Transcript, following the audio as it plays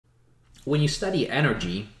when you study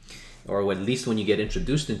energy, or at least when you get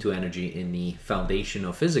introduced into energy in the foundation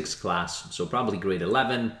of physics class, so probably grade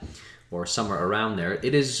 11 or somewhere around there,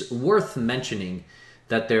 it is worth mentioning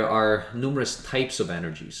that there are numerous types of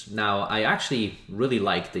energies. Now, I actually really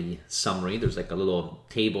like the summary. There's like a little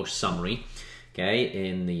table summary, okay,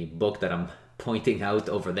 in the book that I'm pointing out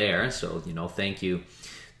over there. So, you know, thank you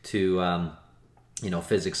to, you know,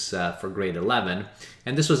 physics for grade 11.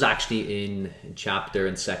 And this was actually in chapter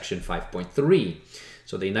and section 5.3.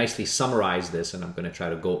 So they nicely summarize this, and I'm going to try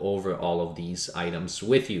to go over all of these items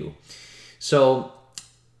with you. So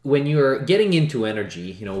when you're getting into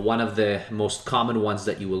energy, you know, one of the most common ones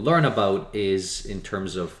that you will learn about is, in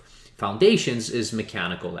terms of foundations, is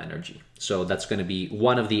mechanical energy. So that's going to be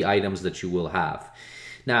one of the items that you will have.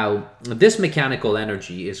 Now, this mechanical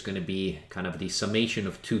energy is going to be kind of the summation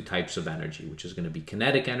of two types of energy, which is going to be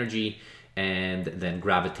kinetic energy and then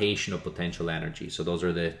gravitational potential energy. So those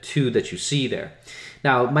are the two that you see there.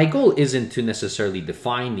 Now, my goal isn't to necessarily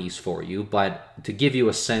define these for you, but to give you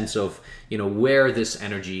a sense of, you know, where this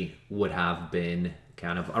energy would have been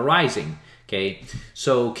kind of arising. Okay,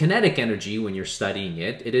 so kinetic energy, when you're studying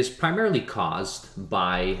it, it is primarily caused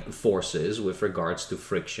by forces with regards to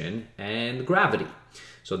friction and gravity.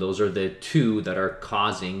 So those are the two that are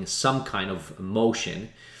causing some kind of motion,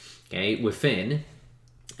 okay, within.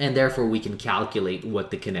 And therefore, we can calculate what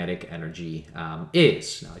the kinetic energy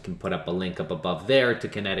is. Now, I can put up a link up above there to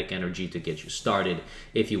kinetic energy to get you started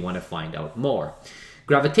if you want to find out more.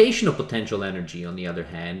 Gravitational potential energy, on the other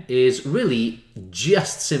hand, is really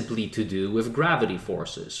just simply to do with gravity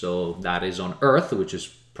forces. So that is on Earth, which is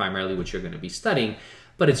primarily what you're going to be studying,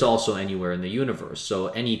 but it's also anywhere in the universe. So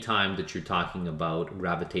anytime that you're talking about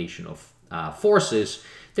gravitational forces,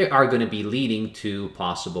 they are going to be leading to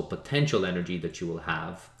possible potential energy that you will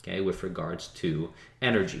have, okay, with regards to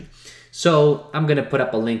energy. So I'm going to put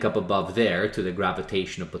up a link up above there to the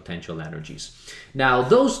gravitational potential energies. Now,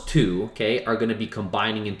 those two, okay, are going to be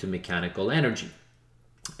combining into mechanical energy.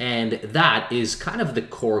 And that is kind of the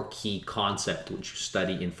core key concept which you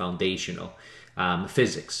study in foundational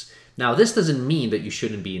physics. Now, this doesn't mean that you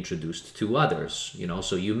shouldn't be introduced to others, you know,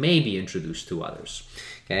 so you may be introduced to others,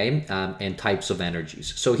 okay, and types of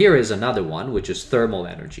energies. So here is another one, which is thermal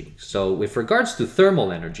energy. So with regards to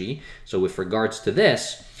thermal energy, so with regards to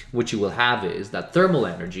this, what you will have is that thermal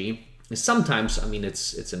energy is sometimes, I mean,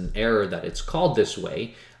 it's an error that it's called this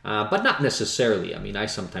way, but not necessarily. I mean, I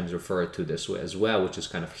sometimes refer to this way as well, which is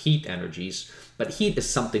kind of heat energies. But heat is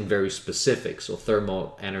something very specific, so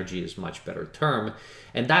thermal energy is a much better term.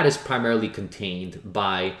 And that is primarily contained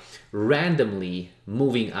by randomly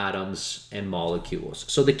moving atoms and molecules.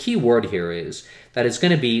 So the key word here is that it's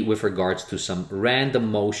going to be with regards to some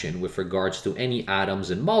random motion with regards to any atoms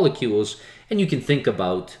and molecules. And you can think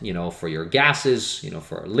about, you know, for your gases, you know,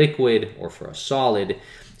 for a liquid or for a solid.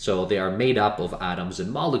 So they are made up of atoms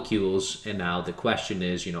and molecules. And now the question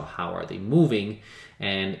is, you know, how are they moving?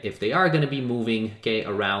 And if they are going to be moving, okay,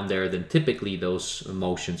 around there, then typically those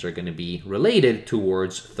motions are going to be related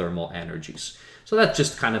towards thermal energies. So that's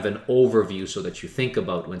just kind of an overview so that you think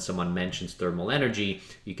about when someone mentions thermal energy,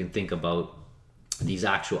 you can think about these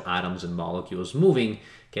actual atoms and molecules moving,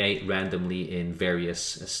 okay, randomly in various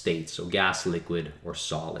states, so gas, liquid, or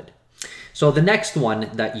solid. So the next one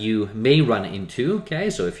that you may run into, okay,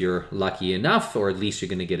 so if you're lucky enough, or at least you're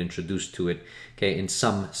going to get introduced to it, okay, in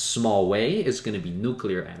some small way, is going to be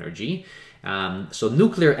nuclear energy. So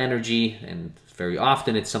nuclear energy, and very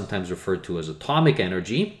often it's sometimes referred to as atomic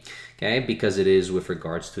energy, okay, because it is with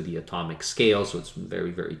regards to the atomic scale, so it's very,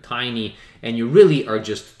 very tiny, and you really are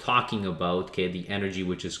just talking about, okay, the energy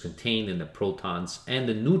which is contained in the protons and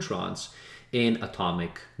the neutrons in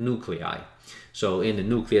atomic nuclei. So in the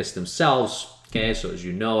nucleus themselves, okay, so as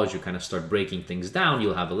you know, as you kind of start breaking things down,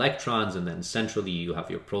 you'll have electrons, and then centrally you have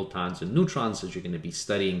your protons and neutrons, as you're going to be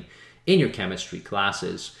studying in your chemistry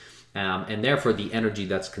classes. And therefore the energy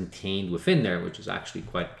that's contained within there, which is actually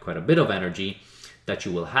quite a bit of energy that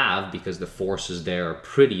you will have, because the forces there are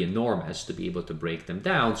pretty enormous to be able to break them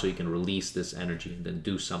down, so you can release this energy and then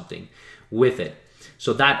do something with it.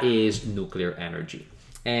 So that is nuclear energy.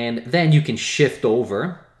 And then you can shift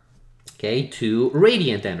over, okay, to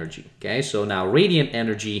radiant energy. Okay, so now radiant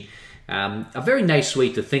energy, a very nice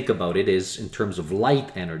way to think about it is in terms of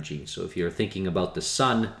light energy. So if you're thinking about the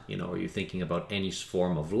sun, you know, or you're thinking about any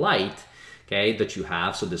form of light, okay, that you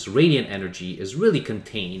have, so this radiant energy is really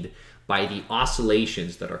contained by the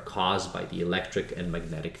oscillations that are caused by the electric and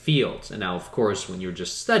magnetic fields. And now, of course, when you're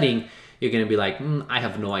just studying, you're going to be like, I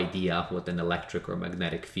have no idea what an electric or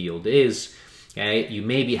magnetic field is. okay, you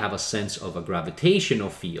maybe have a sense of a gravitational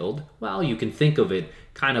field. Well, you can think of it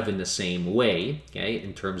kind of in the same way, okay,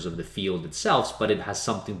 in terms of the field itself, but it has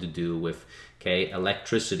something to do with, okay,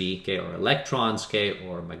 electricity, okay, or electrons, okay,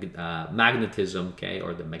 or magnetism, okay,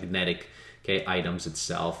 or the magnetic, okay, items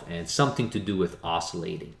itself, and something to do with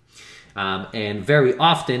oscillating. And very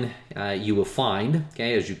often you will find,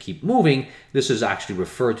 okay, as you keep moving, this is actually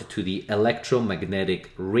referred to the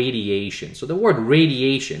electromagnetic radiation. So the word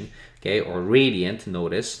radiation, okay, or radiant,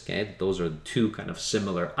 notice, okay, those are two kind of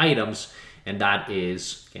similar items, and that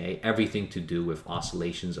is, okay, everything to do with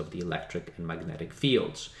oscillations of the electric and magnetic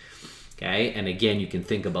fields. Okay, and again, you can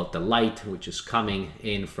think about the light which is coming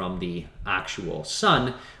in from the actual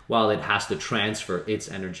sun. Well, it has to transfer its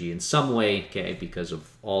energy in some way, okay, because of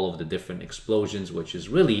all of the different explosions, which is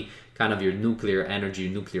really kind of your nuclear energy,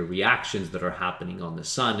 nuclear reactions that are happening on the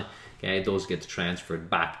sun. Okay, those get transferred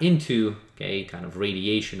back into, okay, kind of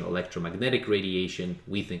radiation or electromagnetic radiation.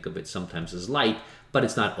 We think of it sometimes as light, but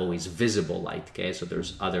it's not always visible light, okay? So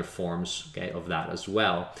there's other forms, okay, of that as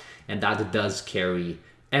well. And that does carry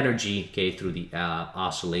energy, okay, through the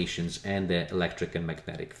oscillations and the electric and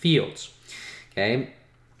magnetic fields, okay?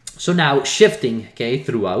 So now shifting, okay,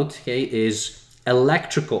 throughout, okay, is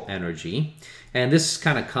electrical energy. And this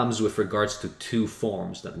kind of comes with regards to two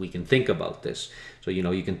forms that we can think about this. So, you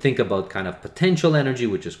know, you can think about kind of potential energy,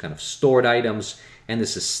 which is kind of stored items, and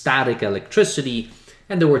this is static electricity.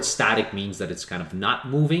 And the word static means that it's kind of not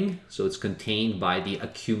moving. So it's contained by the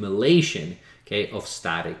accumulation, okay, of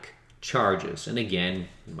static charges. And again,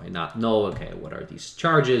 you might not know, okay, what are these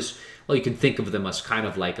charges? Well, you can think of them as kind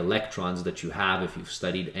of like electrons that you have if you've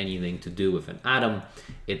studied anything to do with an atom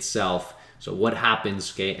itself. So what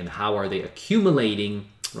happens, okay, and how are they accumulating,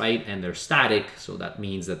 right? And they're static, so that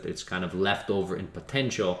means that it's kind of left over in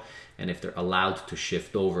potential. And if they're allowed to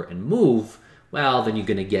shift over and move, well, then you're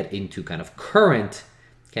going to get into kind of current,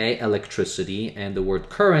 okay, electricity. And the word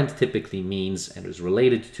current typically means and is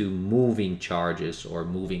related to moving charges or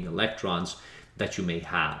moving electrons that you may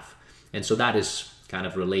have. And so that is kind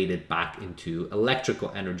of related back into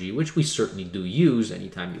electrical energy, which we certainly do use.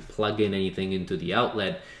 Anytime you plug in anything into the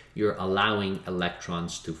outlet, you're allowing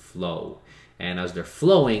electrons to flow. And as they're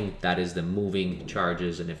flowing, that is the moving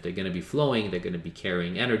charges. And if they're going to be flowing, they're going to be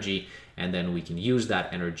carrying energy. And then we can use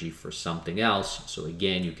that energy for something else. So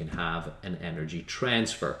again, you can have an energy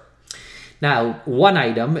transfer. Now, one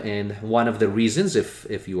item and one of the reasons,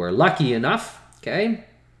 if you are lucky enough, okay,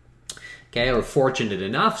 or fortunate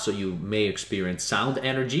enough, so you may experience sound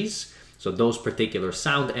energies. So those particular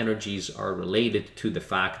sound energies are related to the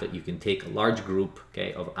fact that you can take a large group,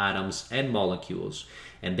 okay, of atoms and molecules,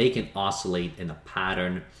 and they can oscillate in a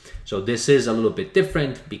pattern. So this is a little bit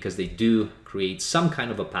different because they do create some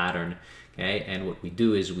kind of a pattern, okay? And what we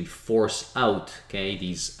do is we force out, okay,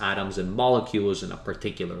 these atoms and molecules in a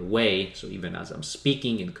particular way. So even as I'm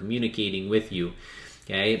speaking and communicating with you,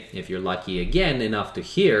 okay, if you're lucky again enough to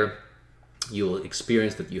hear, you'll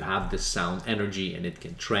experience that you have this sound energy and it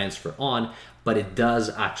can transfer on, but it does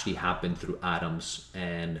actually happen through atoms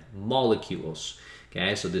and molecules.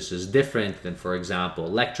 Okay, so this is different than, for example,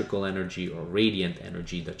 electrical energy or radiant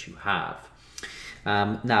energy that you have.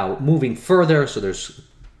 Now, moving further, so there's a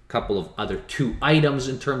couple of other two items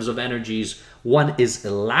in terms of energies. One is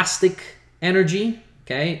elastic energy,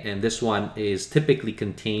 okay, and this one is typically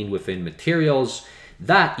contained within materials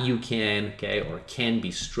that you can, okay, or can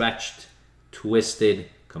be stretched, twisted,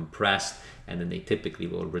 compressed, and then they typically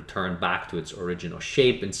will return back to its original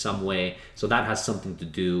shape in some way. So that has something to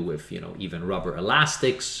do with, you know, even rubber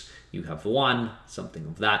elastics. You have one, something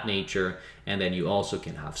of that nature. And then you also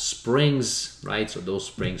can have springs, right? So those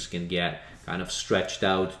springs can get kind of stretched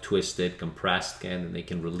out, twisted, compressed, and then they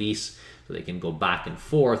can release, so they can go back and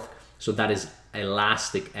forth. So that is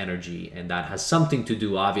elastic energy, and that has something to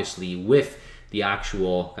do, obviously, with the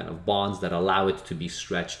actual kind of bonds that allow it to be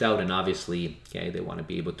stretched out, and obviously, okay, they want to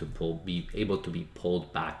be able to be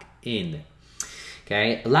pulled back in.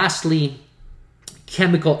 Okay, lastly,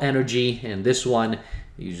 chemical energy, and this one,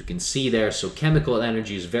 as you can see there, so chemical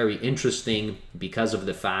energy is very interesting because of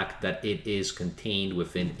the fact that it is contained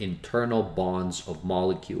within internal bonds of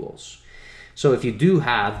molecules. So if you do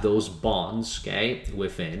have those bonds, okay,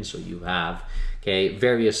 within, so you have, okay,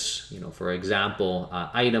 various, you know, for example,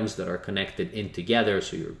 items that are connected in together.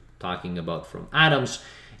 So you're talking about from atoms,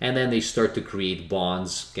 and then they start to create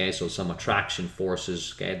bonds, okay, so some attraction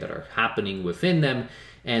forces, okay, that are happening within them,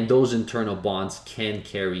 and those internal bonds can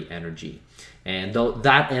carry energy. And though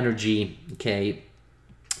that energy, okay,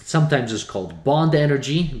 sometimes is called bond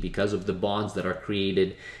energy because of the bonds that are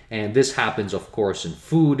created. And this happens, of course, in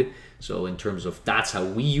food. So in terms of that's how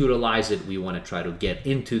we utilize it, we want to try to get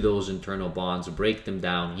into those internal bonds, break them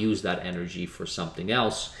down, use that energy for something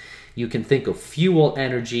else. You can think of fuel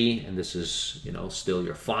energy, and this is, you know, still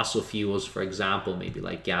your fossil fuels, for example, maybe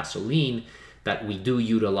like gasoline, that we do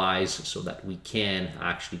utilize so that we can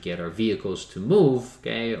actually get our vehicles to move,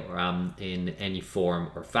 okay, or in any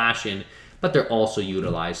form or fashion. But they're also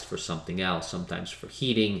utilized for something else, sometimes for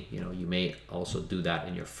heating. You know, you may also do that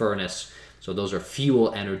in your furnace. So those are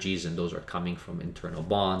fuel energies, and those are coming from internal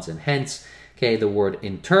bonds, and hence, okay, the word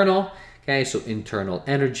internal, okay, so internal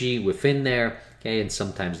energy within there, okay, and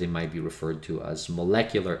sometimes they might be referred to as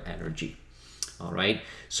molecular energy. All right,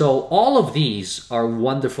 so all of these are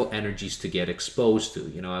wonderful energies to get exposed to.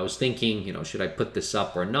 You know, I was thinking, you know, should I put this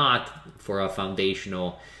up or not for a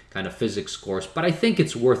foundational kind of physics course, but I think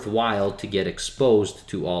it's worthwhile to get exposed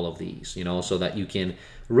to all of these, you know, so that you can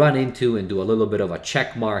run into and do a little bit of a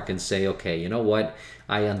check mark and say, okay, you know what,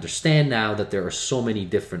 I understand now that there are so many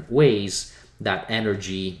different ways that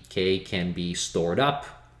energy, okay, can be stored up.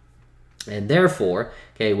 And therefore,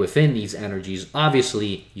 okay, within these energies,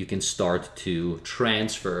 obviously, you can start to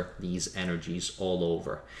transfer these energies all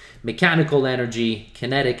over. Mechanical energy,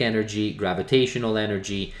 kinetic energy, gravitational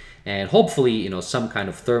energy, and hopefully, you know, some kind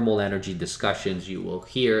of thermal energy discussions you will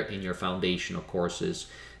hear in your foundational courses.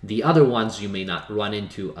 The other ones you may not run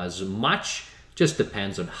into as much, just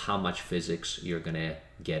depends on how much physics you're gonna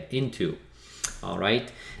get into. All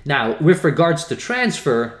right. Now, with regards to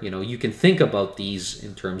transfer, you know, you can think about these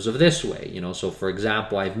in terms of this way, you know, so for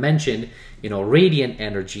example, I've mentioned, you know, radiant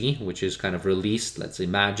energy, which is kind of released, let's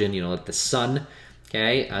imagine, you know, at the sun,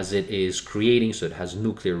 okay, as it is creating, so it has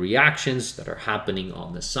nuclear reactions that are happening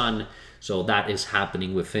on the sun. So that is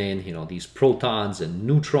happening within, you know, these protons and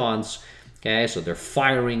neutrons, okay, so they're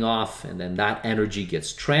firing off, and then that energy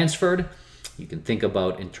gets transferred. You can think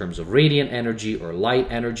about in terms of radiant energy or light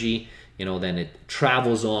energy. You know, then it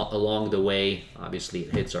travels along the way. Obviously,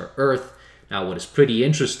 it hits our Earth. Now, what is pretty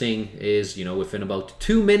interesting is, you know, within about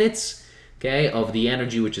 2 minutes, okay, of the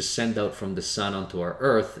energy which is sent out from the sun onto our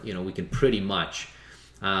Earth, you know, we can pretty much,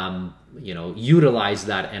 you know, utilize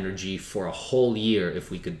that energy for a whole year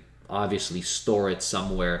if we could obviously store it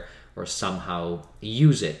somewhere or somehow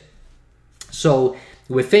use it. So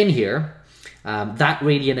within here, that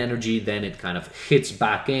radiant energy, then it kind of hits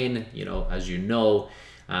back in, you know, as you know.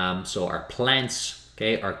 So our plants,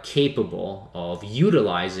 okay, are capable of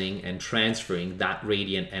utilizing and transferring that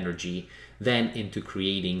radiant energy then into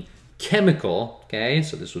creating chemical, okay,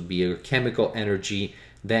 so this would be your chemical energy,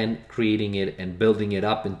 then creating it and building it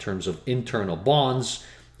up in terms of internal bonds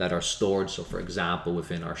that are stored. So for example,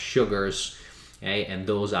 within our sugars, okay, and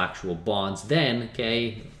those actual bonds then,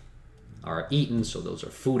 okay, are eaten. So those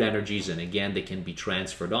are food energies, and again, they can be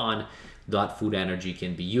transferred on. That food energy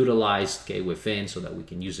can be utilized, okay, within, so that we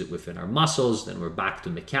can use it within our muscles. Then we're back to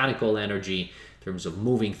mechanical energy in terms of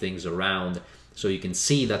moving things around. So you can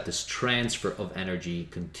see that this transfer of energy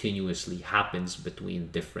continuously happens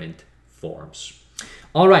between different forms.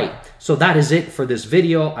 All right, so that is it for this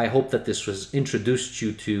video. I hope that this was introduced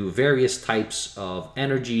you to various types of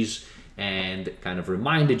energies and kind of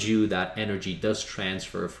reminded you that energy does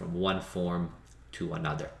transfer from one form to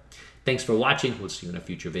another. Thanks for watching. We'll see you in a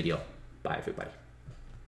future video. Bye, everybody.